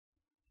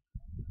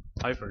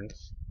Hi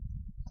friends,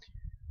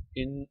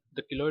 in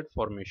the keloid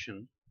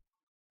formation,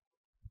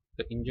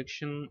 the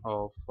injection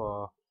of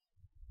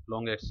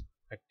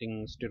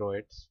long-acting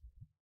steroids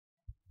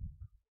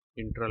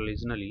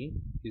intralesionally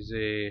is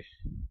a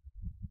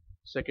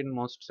second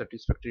most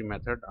satisfactory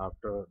method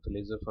after the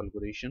laser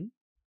fulguration,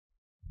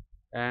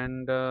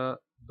 and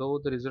though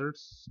the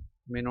results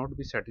may not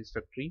be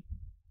satisfactory,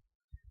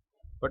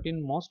 but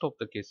in most of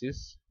the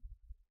cases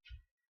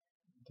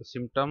the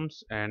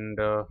symptoms and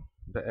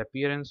the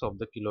appearance of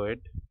the keloid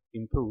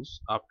improves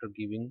after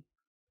giving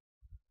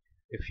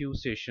a few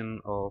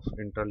sessions of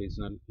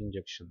intralesional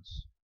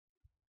injections.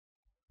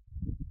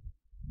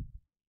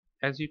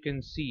 As you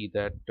can see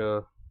that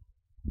the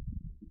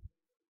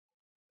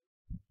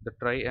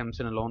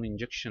triamcinolone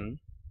injection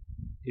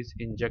is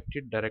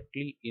injected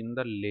directly in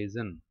the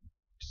lesion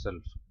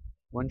itself.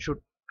 One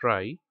should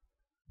try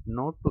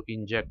not to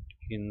inject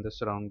in the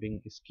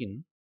surrounding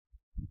skin,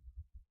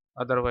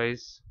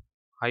 otherwise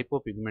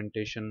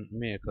hypopigmentation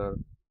may occur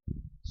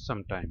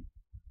sometime.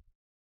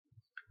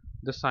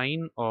 The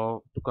sign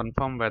of to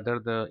confirm whether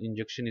the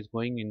injection is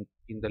going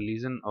in the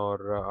lesion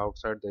or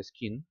outside the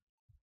skin,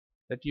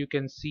 that you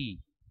can see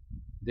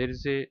there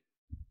is a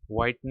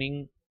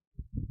whitening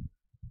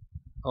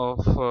of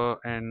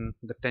and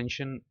the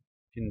tension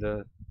in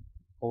the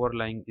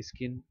overlying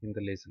skin in the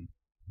lesion.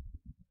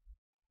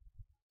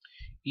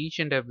 Each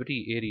and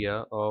every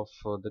area of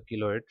the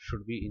keloid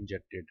should be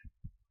injected.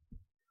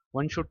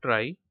 One should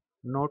try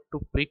not to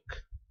prick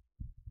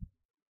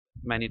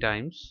many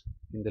times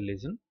in the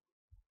lesion,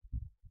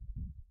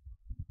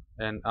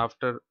 and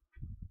after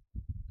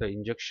the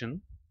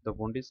injection the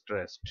wound is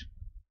dressed.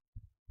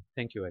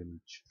 Thank you very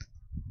much.